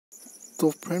तो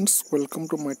friends, welcome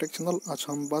to my take channel. आज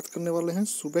हम बात करने वाले हैं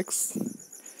सुबेक्स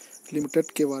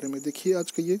लिमिटेड के बारे में। देखिए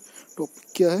आज का ये टॉपिक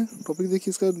क्या है। टॉपिक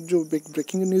देखिए, इसका जो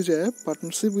ब्रेकिंग न्यूज़ है,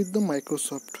 पार्टनरशिप विद द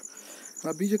माइक्रोसॉफ्ट।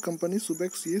 अभी जो कंपनी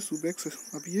सुबेक्स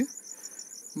अभी ये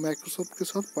माइक्रोसॉफ्ट के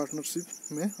साथ पार्टनरशिप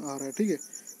में आ रहा है। ठीक है,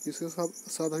 इसके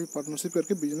साथ अभी पार्टनरशिप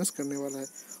करके बिजनेस करने वाला है।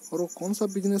 और वो कौन सा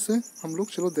बिजनेस है हम लोग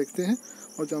चलो देखते हैं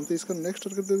और जानते हैं। इसका नेक्स्ट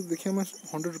टारगेट देखिए, मैं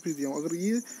 100 रुपीज़ दिया हूँ। अगर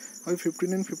ये अभी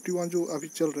 59 51 जो अभी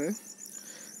चल रहा है,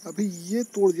 अभी ये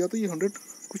तोड़ दिया तो ये 100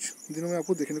 कुछ दिनों में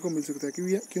आपको देखने को मिल सकता है।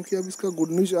 क्योंकि अब इसका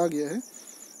गुड न्यूज़ आ गया है,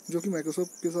 जो कि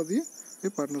माइक्रोसॉफ्ट के साथ ये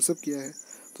पार्टनरशिप किया है।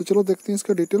 तो चलो देखते हैं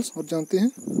इसका डिटेल्स और जानते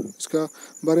हैं इसका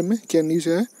बारे में क्या न्यूज़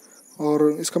है।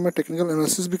 और इसका मैं टेक्निकल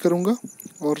एनालिसिस भी करूंगा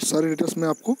और सारे डिटेल्स मैं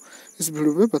आपको इस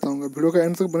वीडियो पे बताऊंगा। वीडियो का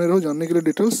एंड तक बने रहो जानने के लिए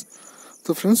डिटेल्स।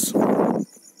 तो फ्रेंड्स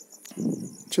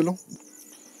चलो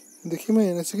देखिए, मैं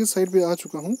एनएससी की साइट पे आ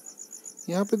चुका हूँ।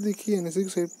 यहाँ पे देखिए एनएससी की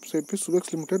साइट पे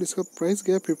सुबेक्स लिमिटेड, इसका प्राइस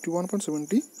गया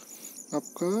 51.70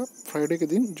 आपका फ्राइडे के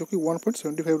दिन, जो कि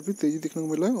 1.75 रुपीज़ तेजी देखने को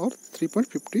मिला है और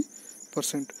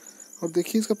 3.50%। और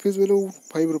देखिए इसका फेस वैल्यू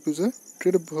 5 रुपीज़ है।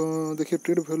 देखिए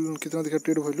ट्रेड वैल्यू कितना दिखा,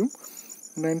 ट्रेड वैल्यू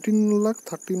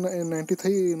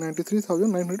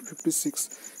 93,93,956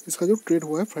 इसका जो ट्रेड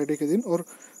हुआ है फ्राइडे के दिन। और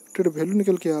ट्रेड वैल्यू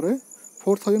निकल के आ रहा है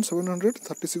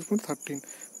 4,736.13।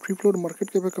 Free float market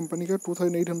cap company का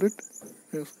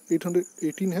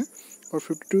 2,818 है और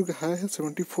 52 का हाई है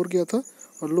 74 गया था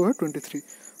और लो है 23।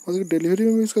 और देखिए डिलीवरी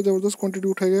में भी इसका ज़बरदस्त क्वांटिटी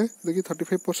उठाया गया है। देखिए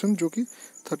 35%, जो कि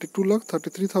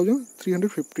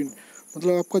 32,33,315।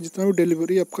 मतलब आपका जितना भी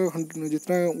डिलीवरी आपका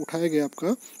जितना उठाया गया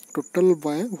आपका टोटल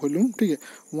बाय वॉल्यूम, ठीक है,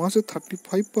 वहाँ से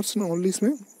 35% ओनली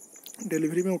इसमें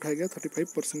डिलीवरी में उठाया गया।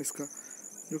 35% इसका,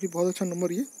 जो कि बहुत अच्छा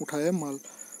नंबर ये उठाया है माल।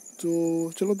 तो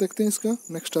चलो देखते हैं इसका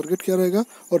नेक्स्ट टारगेट क्या रहेगा।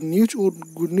 और न्यूज और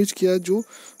गुड न्यूज़ क्या है, जो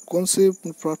कौन से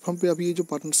प्लेटफॉर्म पे अभी ये जो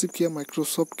पार्टनरशिप किया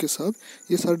माइक्रोसॉफ्ट के साथ,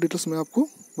 ये सारे डिटेल्स मैं आपको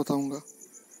बताऊंगा।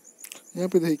 यहाँ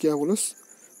पे देखिए क्या बोला,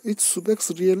 it's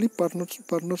Subex really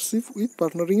partnership with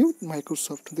partnering with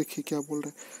Microsoft. देखिए क्या बोल रहे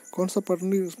हैं, कौन सा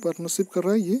पार्टनरशिप कर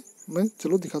रहा है ये मैं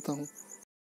चलो दिखाता हूँ।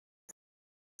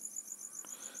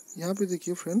 यहाँ पे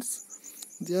देखिए friends,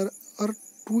 there are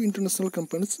 2 international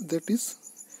companies that is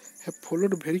have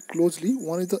followed very closely.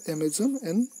 One is the Amazon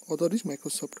and other is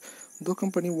Microsoft. दो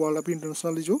कंपनी वर्ल्ड अभी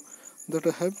इंटरनेशनली जो that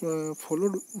have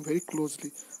followed very closely.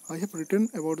 I have written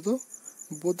about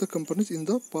both the companies in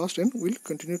the past and will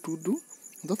continue to do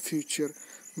the future.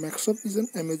 Microsoft is an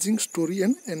amazing story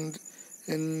and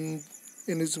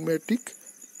enigmatic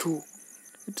too.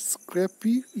 It's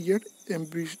scrappy yet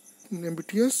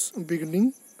ambitious beginning.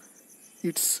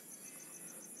 It's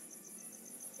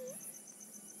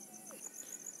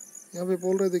यहाँ पे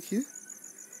बोल रहे देखिए,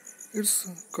 it's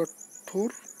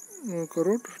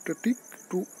करोड़टेटिक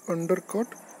to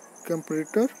undercut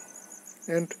competitor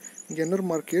and gainer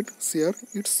market share.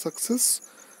 Its success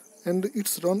and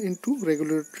it's run into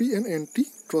regulatory and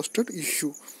anti-trusted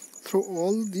issue. Through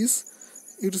all this,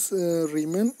 it's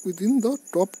remain within the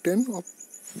top 10 of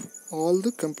all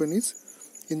the companies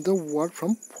in the world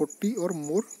from 40 or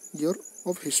more year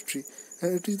of history,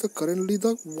 and it is currently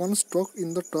the one stock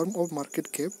in the term of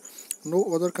market cap. No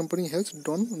other company has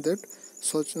done that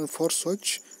for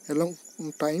such a long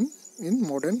time in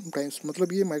modern times.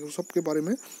 मतलब ये Microsoft के बारे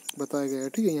में बताया गया है,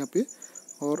 ठीक है यहाँ पे।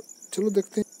 और चलो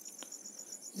देखते हैं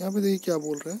यहाँ पे देखिए क्या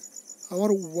बोल रहा है।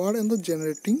 Our word and the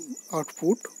generating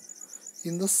output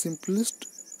in the simplest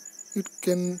it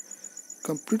can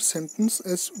complete sentence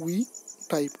as we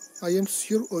type. I am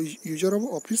sure user of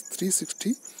office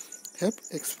 360 have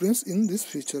experience in this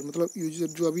feature. मतलब यूजर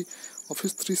जो अभी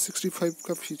ऑफिस 365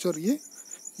 का फीचर ये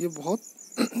बहुत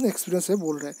एक्सपीरियंस है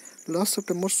बोल रहा है. Last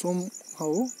September Som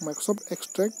how Microsoft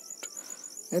extract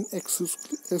an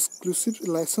exclusive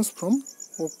licence from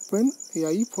open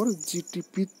AI for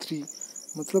GTP3.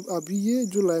 मतलब अभी ये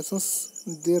जो लाइसेंस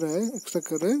दे रहा है, एक्स्ट्रा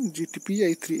कर रहा है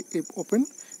GTP3 open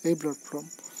AI platform.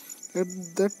 At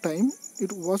that time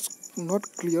it was not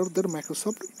clear that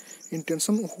Microsoft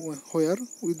intention where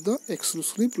with the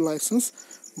exclusive license,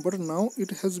 but now it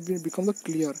has become the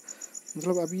clear.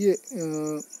 मतलब अभी ये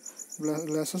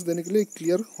लाइसेंस देने के लिए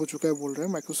क्लियर हो चुका है बोल रहे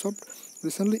हैं. Microsoft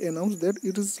recently announce that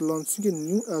it is launching a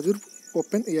new आजूर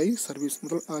open AI service.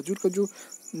 मतलब आजूर का जो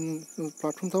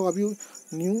प्लेटफॉर्म था वो अभी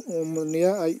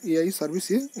नया AI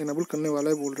सर्विस ये एनेबल करने वाला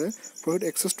है बोल रहे हैं. Provide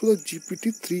access to the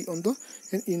GPT3 on the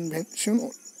N invention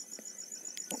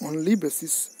only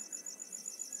basis.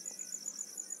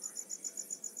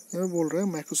 यहाँ बोल रहा है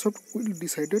Microsoft will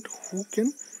decided who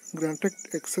can granted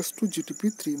access to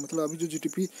GTP3. मतलब अभी जो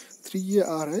GTP3 ये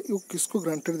आ रहा है वो किसको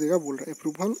ग्रांटेड देगा बोल रहा है.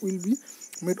 Approval will be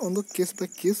made on the case by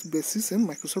case basis and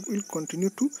Microsoft will continue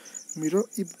to mirror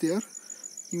if there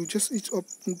uses it up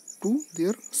to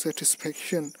their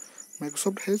satisfaction.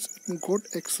 Microsoft has got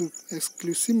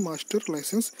exclusive master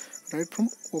license right from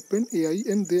OpenAI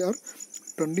and they are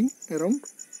turning around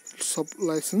सब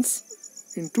licence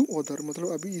into other.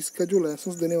 मतलब अभी इसका जो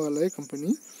licence देने वाला है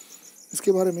company,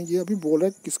 इसके बारे में ये अभी बोल रहा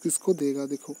है किस किस को देगा।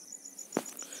 देखो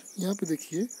यहाँ पे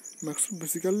देखिए, Microsoft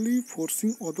basically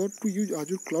forcing other to use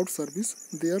Azure cloud service.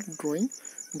 They are drawing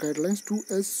guidelines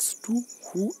to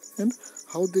who and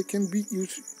how they can be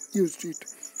used it.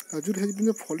 Azure has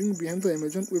been falling behind the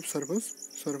Amazon Web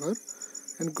server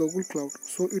and Google Cloud,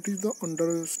 so it is the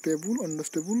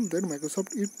understandable that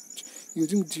Microsoft is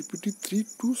using GPT-3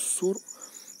 to shore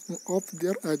up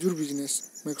their Azure business.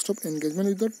 Microsoft engagement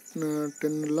with the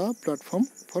Tenla platform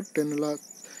for Tenla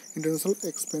international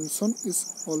expansion is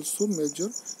also major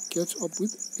catch up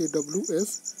with AWS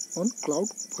on cloud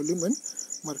volume and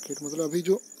market। मतलब अभी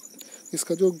जो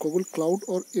इसका जो Google cloud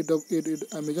और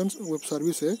Amazon web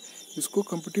service है, इसको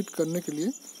कम्पिटिट करने के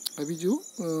लिए अभी जो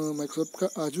माइक्रोसॉफ्ट का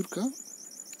आजूर का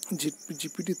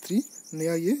GPT-3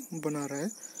 नया ये बना रहा है।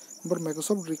 But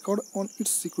Microsoft record on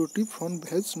it's security front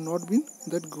has not been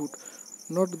that good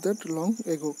not that long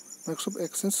ago. Microsoft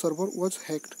exchange server was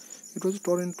hacked. It was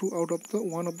torn into out of the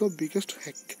one of the biggest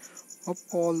hack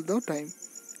of all the time.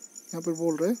 यहाँ पर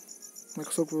बोल रहे हैं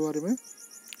Microsoft के बारे में,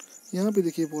 यहाँ पे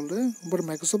देखिए बोल रहे हैं, but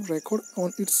Microsoft record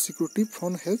on it's security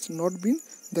front has not been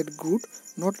that good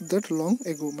not that long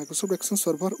ago. Microsoft exchange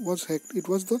server was hacked. It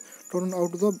was the turn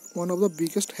out the one of the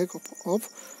biggest hack of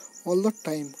all the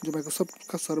time. जो Microsoft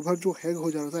का server जो hack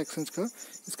हो जा रहा था exchange का,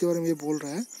 इसके बारे में ये बोल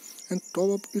रहा है। And top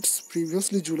of its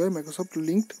previously July Microsoft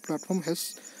linked platform has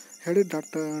had a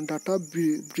data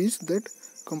breach that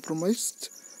compromised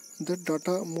that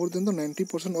data more than the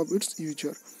 90% of its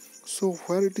user. So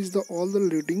where it is the all the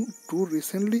leading to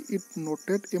recently it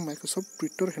noted a Microsoft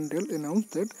Twitter handle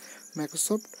announced that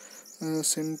Microsoft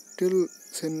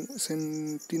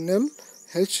Sentinel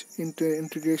has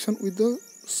integration with the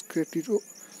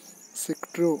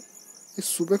Sectro इस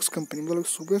Subex company, मतलब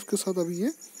Subex के साथ अभी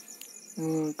ये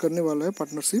करने वाला है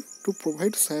partnership to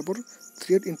provide cyber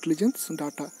threat intelligence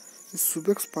data. इस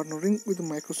Subex partnering with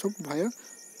Microsoft via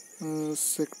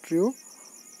Sectro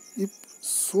if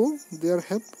so there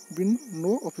have been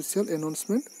no official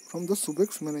announcement from the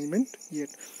Subex management yet।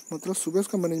 मतलब Subex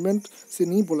का मैनेजमेंट से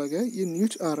नहीं बोला गया, ये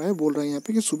न्यूज आ रहा है, बोल रहा है यहाँ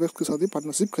पे कि Subex के साथ ही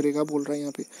पार्टनरशिप करेगा, बोल रहा है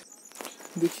यहाँ पे।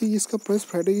 देखिए इसका प्राइस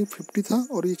फ्राइडे 50 था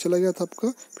और ये चला गया था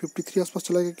आपका 53 आसपास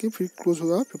चला गया, कि फिर क्लोज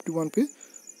हुआ 51 पे।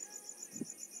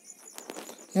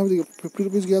 यहाँ पे देखिए 50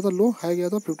 रुपीज़ गया था लो, हाई गया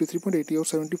था 53.80 और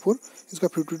 74 इसका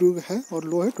 52 है और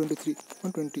लो है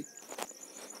 23.20।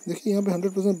 देखिए यहाँ पे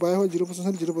 100% बाय हो,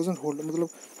 0% 0% होल्ड। मतलब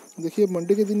देखिए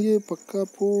मंडे के दिन ये पक्का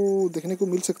आपको देखने को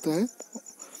मिल सकता है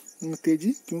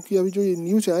तेज़ी, क्योंकि अभी जो ये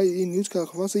न्यूज़ आया, ये न्यूज़ का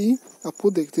अखबार से ही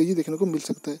आपको तेज़ी देखने को मिल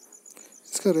सकता है।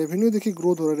 इसका रेवेन्यू देखिए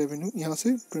ग्रोथ हो रहा है, रेवेन्यू यहाँ से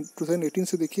 2018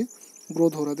 से देखिए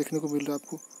ग्रोथ हो रहा है, देखने को मिल रहा है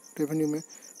आपको रेवेन्यू में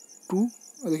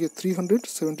देखिए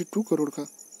 372 करोड़ का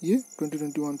ये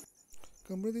 2021।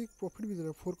 कंपनी देखिए प्रॉफिट भी दे रहा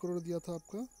है, 4 करोड़ दिया था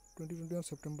आपका 2021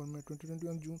 सितंबर में,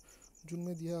 2021 जून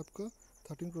में दिया आपका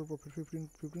 13 करोड़ प्रॉफिट,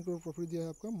 15 करोड़ प्रॉफिट दिया है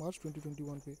आपका मार्च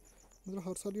 2021 पे। मतलब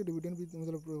हर साल ये डिविडेंड भी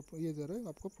मतलब ये दे रहा है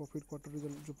आपका प्रॉफिट, क्वार्टर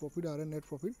रिजल्ट जो प्रॉफिट आ रहा है नेट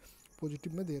प्रॉफिट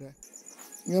पॉजिटिव में दे रहा है।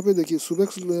 यहाँ पे देखिए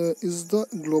Subex is the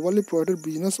globally provided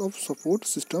business of support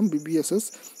system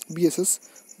BSS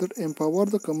that empower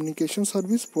the communication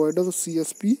service provider the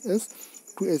CSPs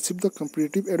to achieve the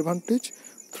competitive advantage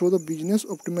through the business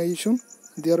optimization,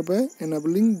 thereby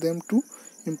enabling them to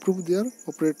improve their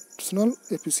operational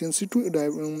efficiency to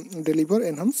deliver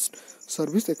enhanced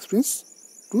service experience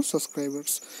to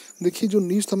subscribers। देखिए जो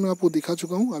news था मैं आपको दिखा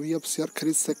चुका हूँ, अभी आप शेयर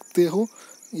खरीद सकते हो,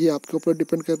 ये आपके ऊपर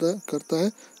डिपेंड करता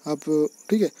है आप,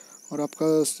 ठीक है। और आपका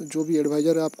जो भी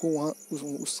एडवाइज़र है आपको वहाँ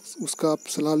उसका आप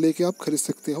सलाह लेके आप खरीद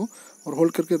सकते हो और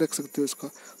होल्ड करके रख सकते हो इसका।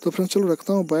 तो फ्रेंड्स चलो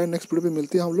रखता हूँ, बाय। नेक्स्ट वीडियो पे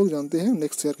मिलते हैं, हम लोग जानते हैं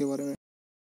नेक्स्ट शेयर के बारे में।